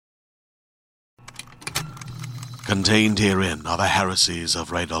Contained herein are the heresies of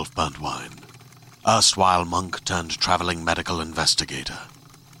Radolf Burntwine, erstwhile monk turned traveling medical investigator.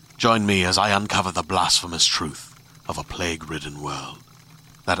 Join me as I uncover the blasphemous truth of a plague-ridden world,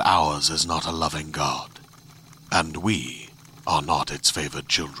 that ours is not a loving God, and we are not its favored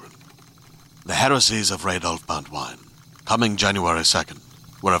children. The heresies of Radolf Burntwine, coming January 2nd,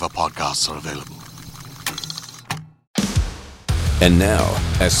 wherever podcasts are available. And now,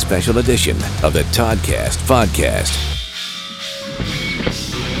 a special edition of the Toddcast Podcast.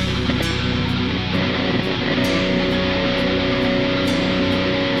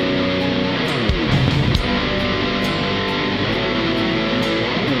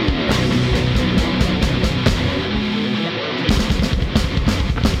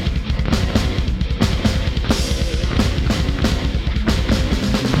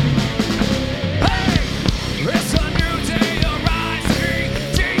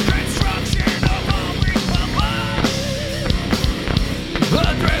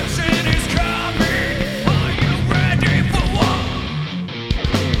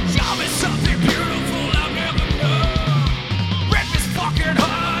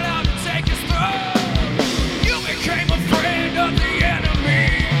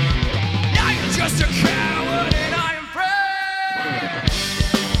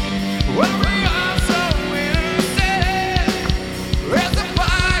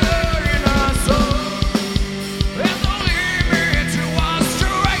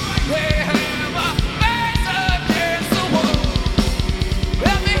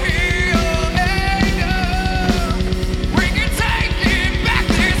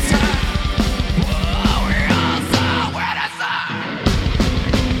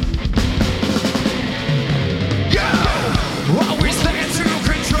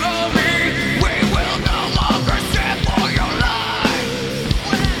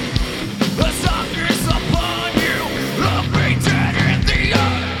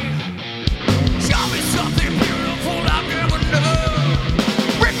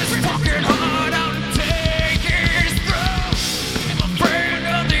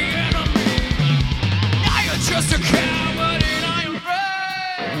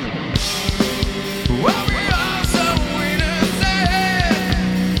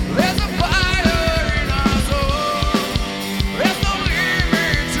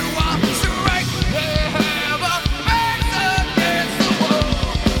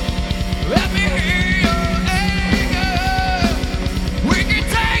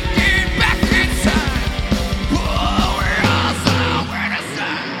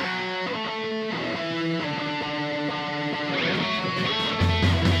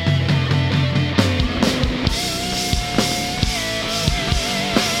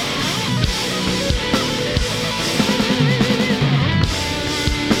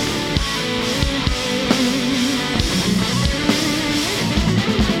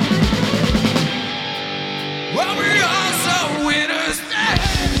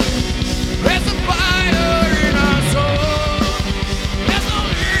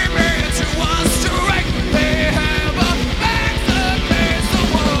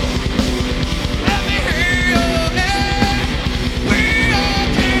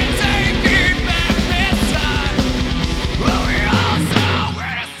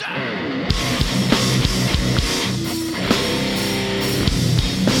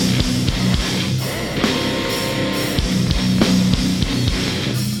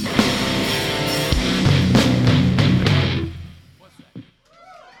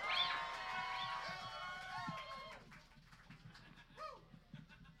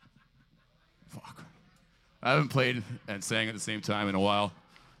 I haven't played and sang at the same time in a while.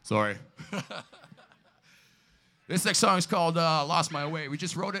 Sorry. This next song is called Lost My Way. We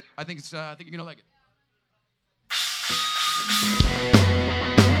just wrote it. I think you're going to like it.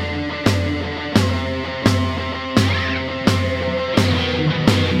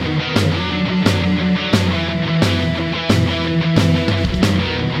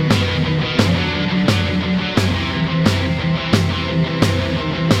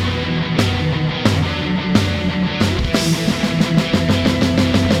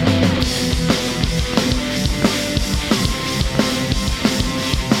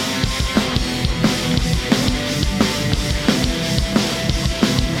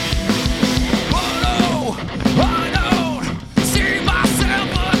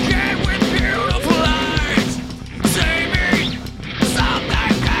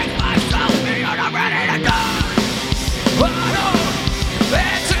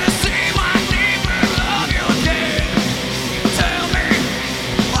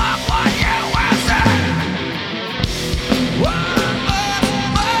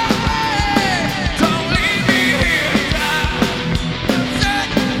 Don't leave me here.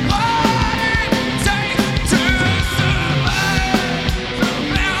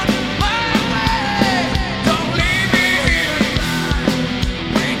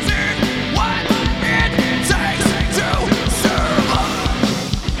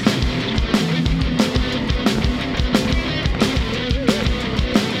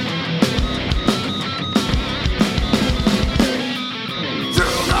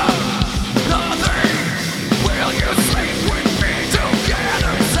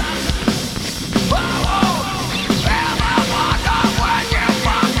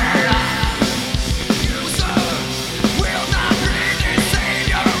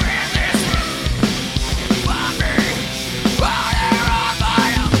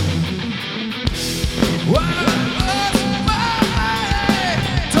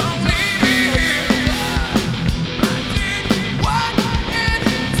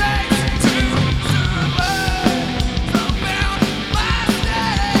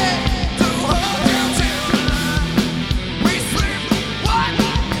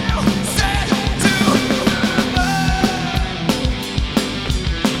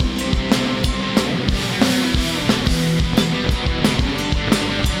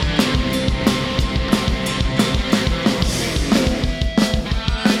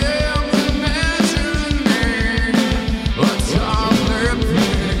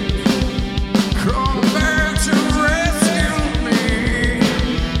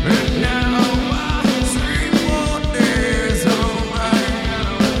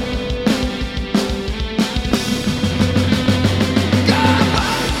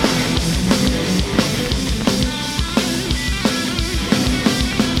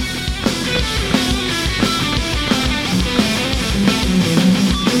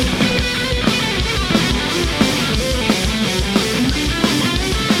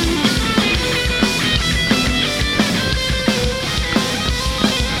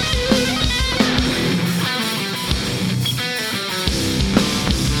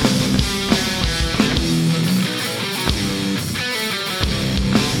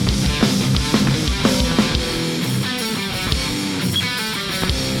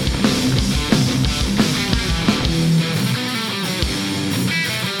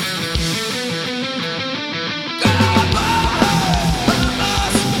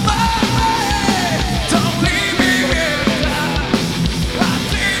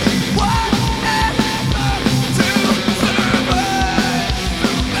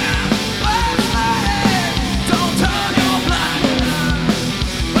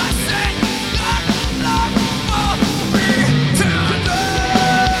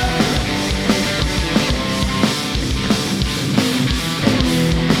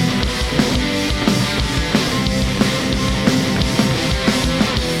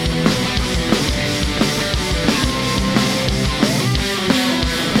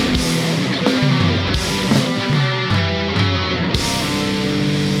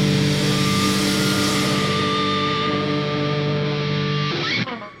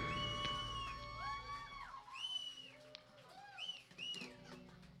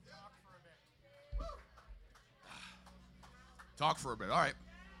 Talk for a bit. All right.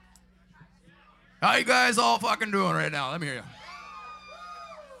 How you guys all fucking doing right now? Let me hear you.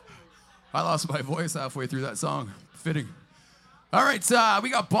 I lost my voice halfway through that song. Fitting. All right, we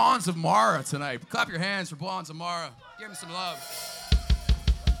got Bonds of Mara tonight. Clap your hands for Bonds of Mara. Give him some love.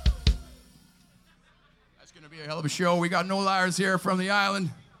 That's going to be a hell of a show. We got No Liars here from the island.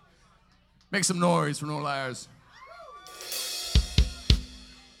 Make some noise for No Liars.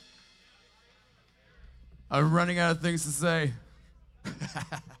 I'm running out of things to say.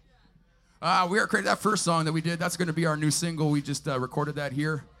 We are creating that first song that we did. That's going to be our new single. We just recorded that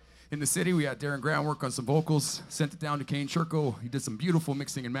here in the city. We had Darren Graham work on some vocals, sent it down to Kane Churko. He did some beautiful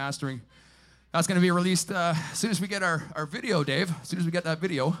mixing and mastering. That's going to be released as soon as we get our video, Dave. As soon as we get that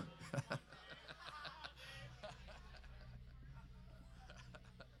video.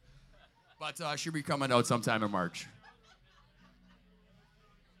 But should be coming out sometime in March.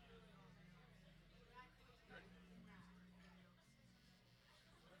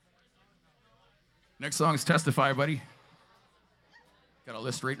 Next song is Testify, buddy. Got a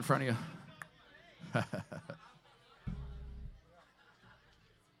list right in front of you.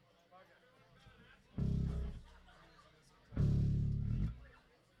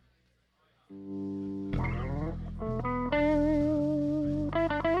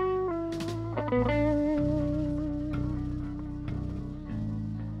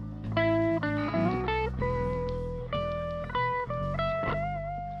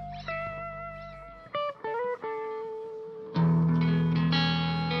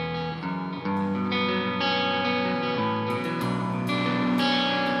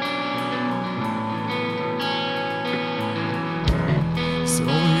 So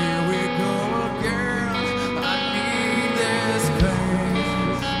here we go again. I need this pain,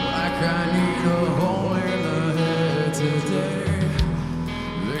 like I need a hole in the head today.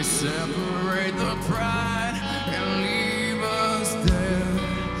 They separate the pride and leave us dead.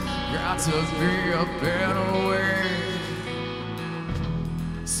 Got to be a better way.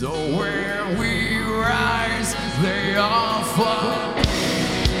 So when we rise, they all fall.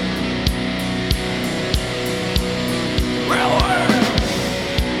 Well,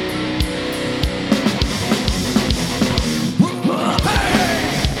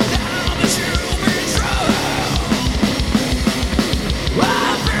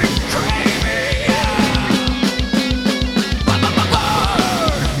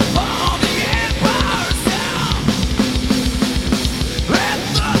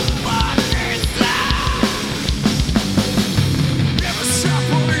 never stop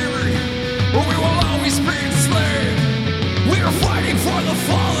believing, we will always be enslaved. We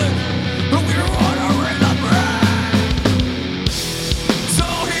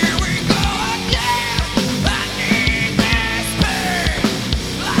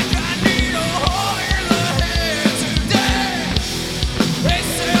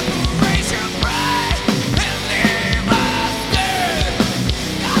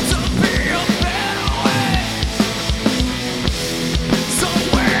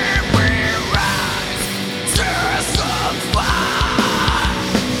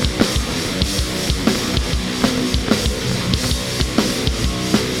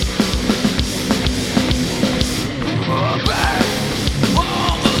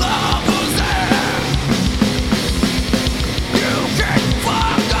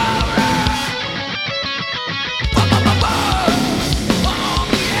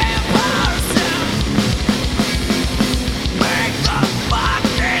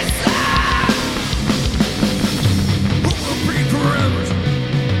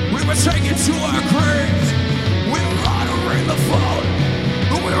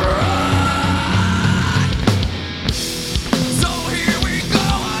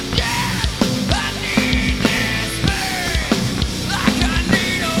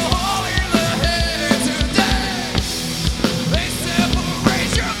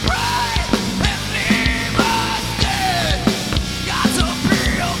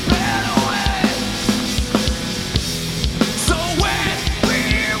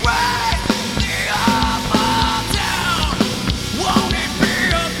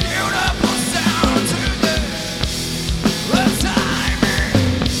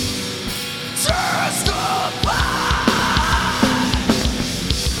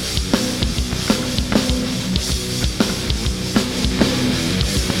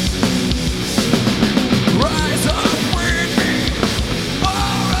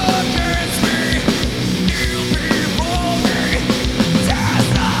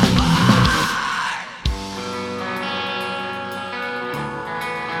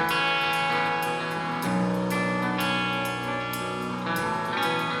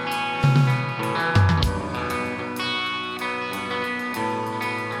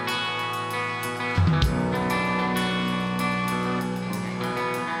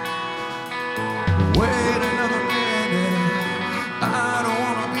Wait another minute, I don't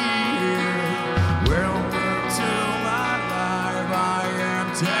wanna be here. Welcome to my life, I am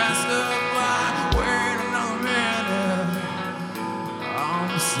testifying. Wait another minute,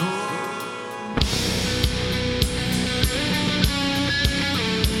 I'm so.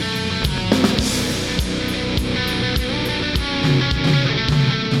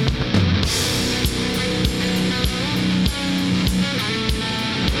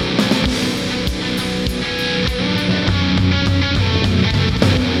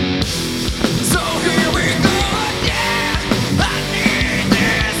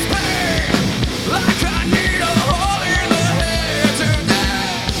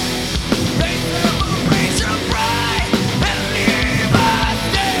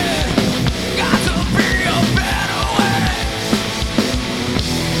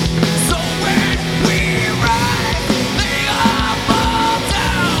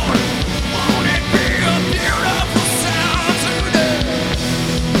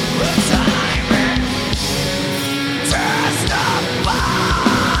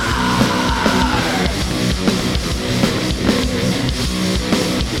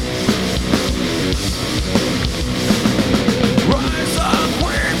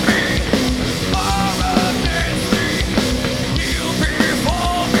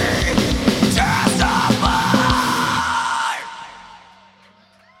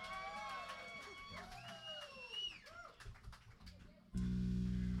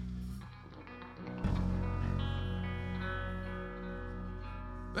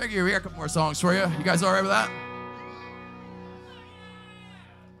 Thank you. We got a couple more songs for you. You guys all right with that?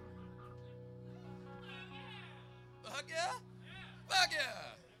 Fuck yeah! Fuck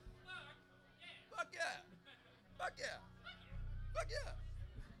yeah! Fuck yeah! Fuck yeah! Fuck yeah!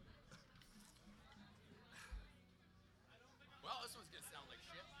 Well, this one's gonna sound like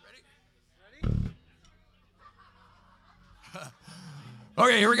shit. Ready?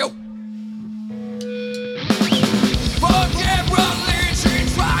 Okay, here we go. Fuck every religion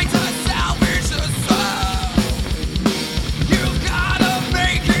trying to salvage the soul. You've gotta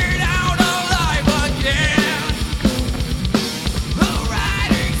make it out alive again. The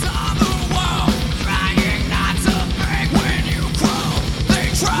writings on the wall, trying not to break when you crawl. They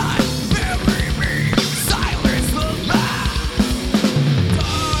try, bury me, silence the lie.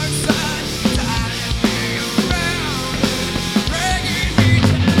 Dark side, tying me around, dragging me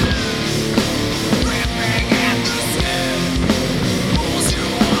down, gripping at the skin. Pulls you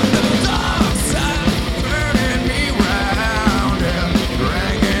on the dark side, turning me round and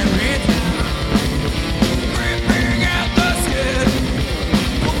dragging me down, gripping at the skin.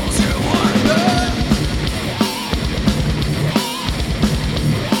 Pulls you under.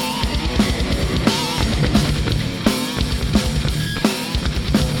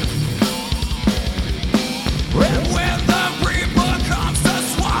 And when the reaper comes to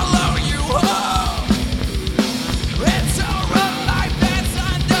swallow you whole, it's a life that's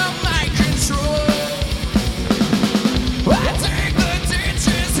under my control. I dig the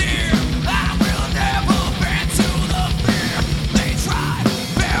ditches here, I will never bend to the fear. They try,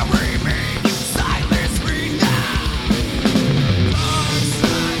 bury me, silence me now. Dark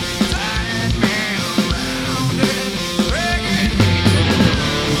side, tying me around and dragging me down,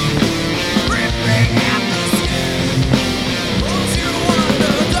 gripping at the skin. Pulls you on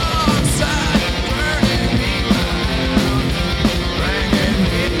the dark side, turning me round, dragging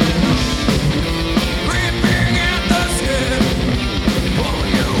me down, gripping at the skin. Pull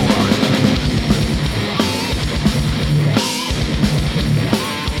you under.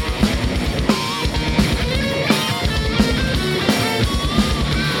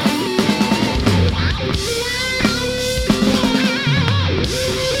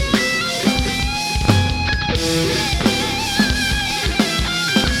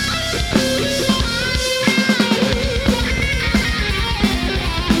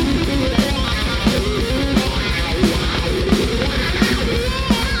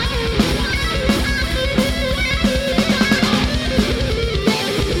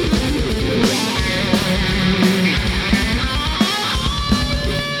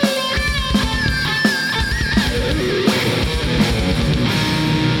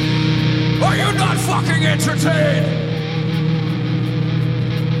 Are you not fucking entertained?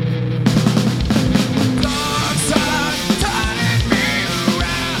 Dark side, turning me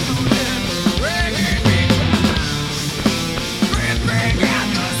around and dragging me down, gripping at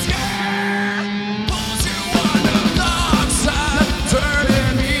the skin. Pulls you on the dark side,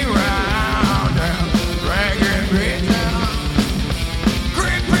 turning me round and dragging me down,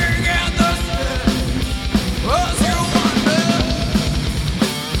 gripping at the skin. Pulls you under.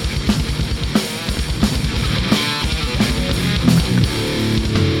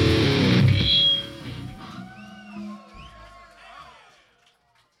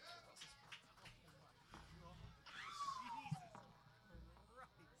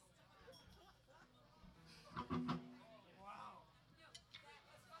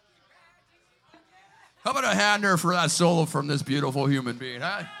 about a hand there for that solo from this beautiful human being,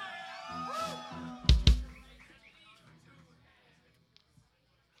 huh?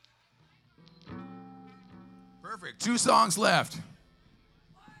 Perfect. 2 songs left.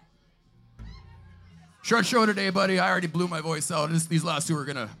 Short show today, buddy. I already blew my voice out. These last 2 are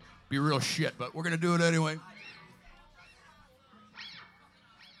going to be real shit, but we're going to do it anyway.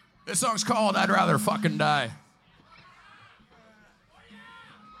 This song's called I'd Rather Fucking Die.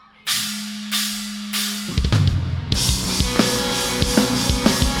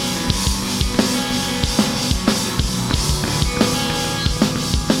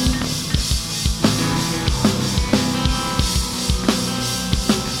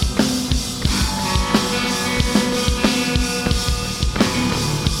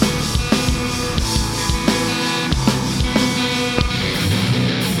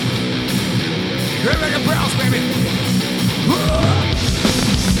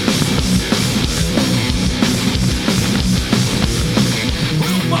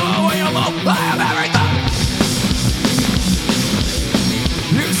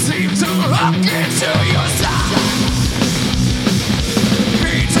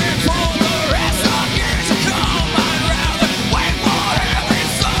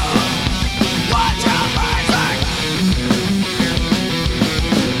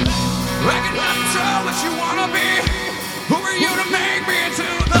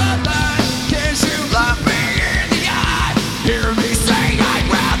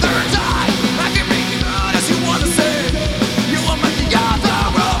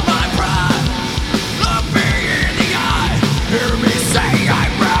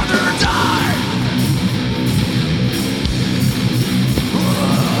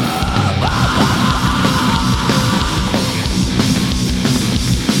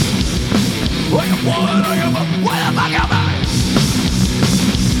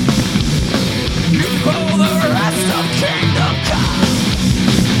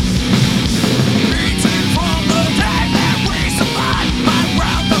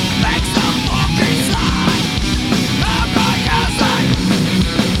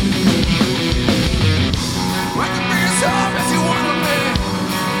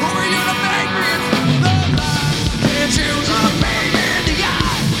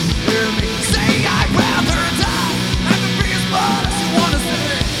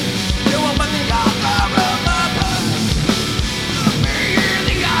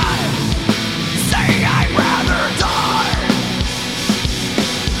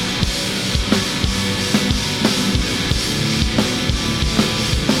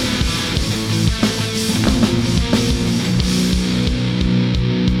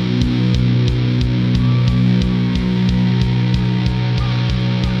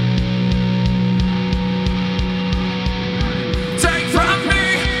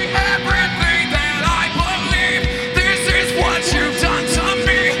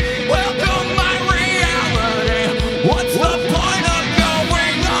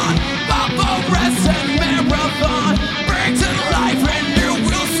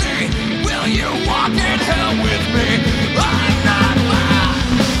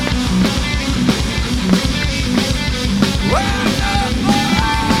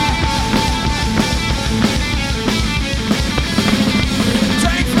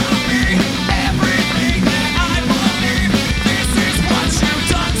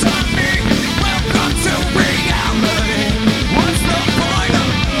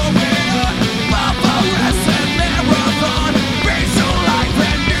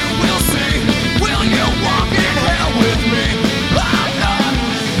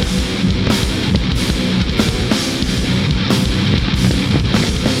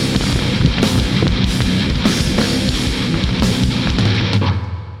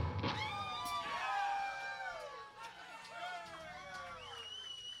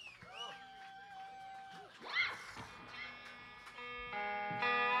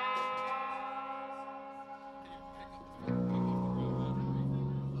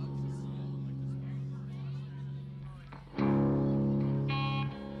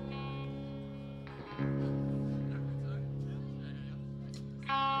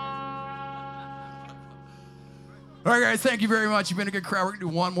 All right, guys, thank you very much. You've been a good crowd. We're going to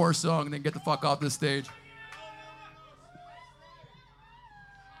do one more song and then get the fuck off this stage.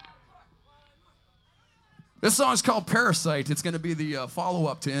 This song is called Parasite. It's going to be the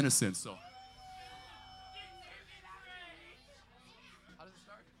follow-up to Innocence. So. How does it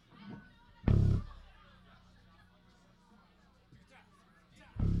start?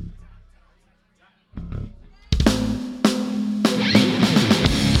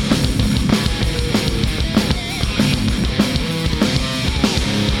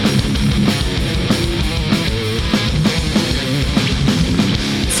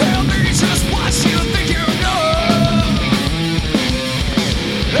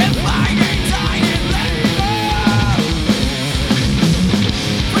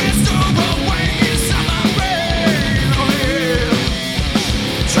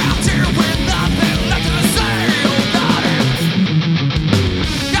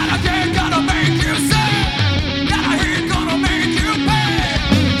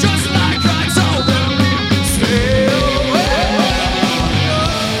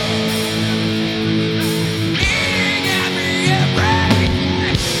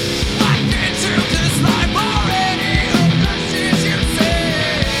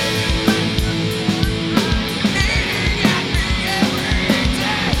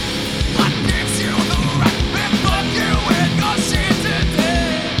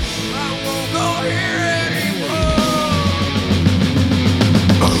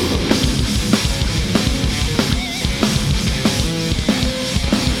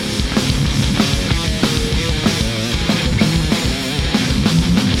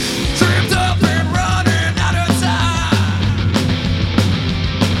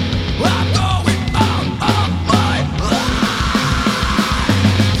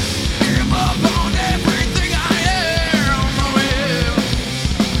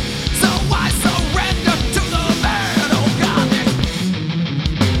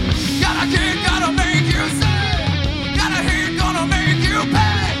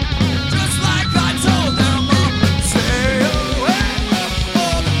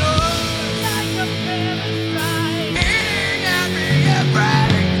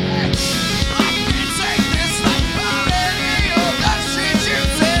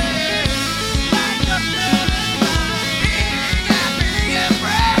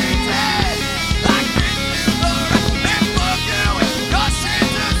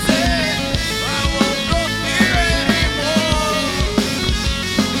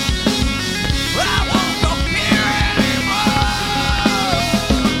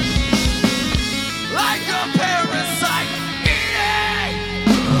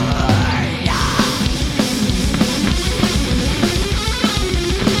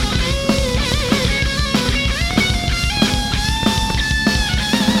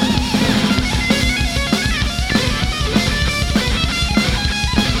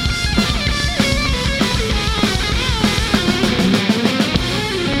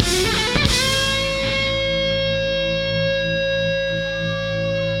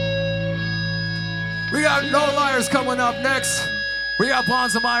 got No Liars coming up next. We got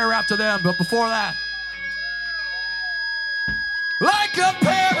Bonds and Meyer after them, but before that. Like a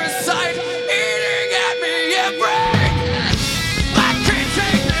parasite eating at me every. I can't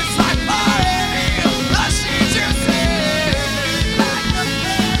take this like money. I see you say. Like a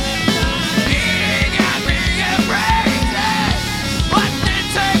parasite eating at me every day. I can't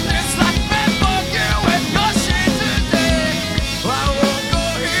take this like men for you and nothing today. I won't go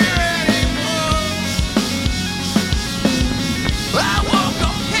here anymore. I won't go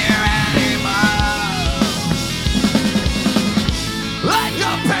here anymore. Like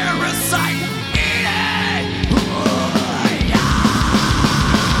a parasite eating.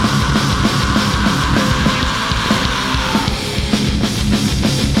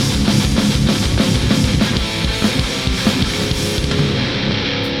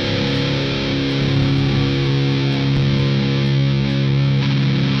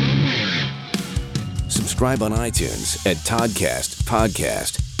 Subscribe on iTunes at Toddcast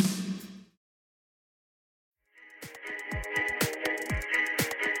Podcast.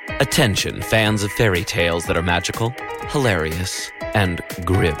 Attention, fans of fairy tales that are magical, hilarious, and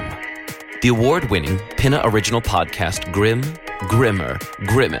grim. The award-winning Pinna original podcast Grim, Grimmer,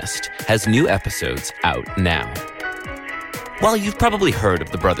 Grimmest has new episodes out now. While you've probably heard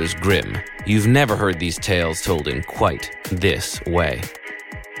of the Brothers Grimm, you've never heard these tales told in quite this way.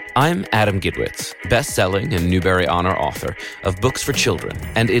 I'm Adam Gidwitz, best-selling and Newbery Honor author of books for children,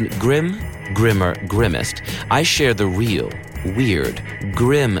 and in Grim, Grimmer, Grimmest, I share the real, weird,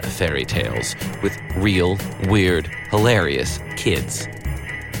 grim fairy tales with real, weird, hilarious kids.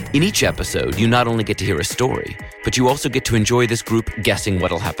 In each episode, you not only get to hear a story, but you also get to enjoy this group guessing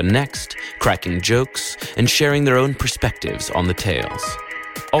what'll happen next, cracking jokes, and sharing their own perspectives on the tales.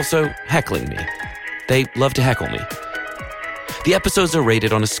 Also, heckling me. They love to heckle me. The episodes are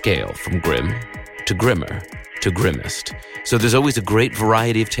rated on a scale from grim to grimmer to grimmest, so there's always a great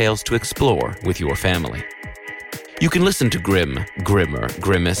variety of tales to explore with your family. You can listen to Grim, Grimmer,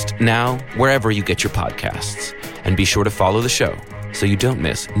 Grimmest now wherever you get your podcasts, and be sure to follow the show so you don't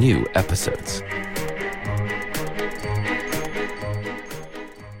miss new episodes.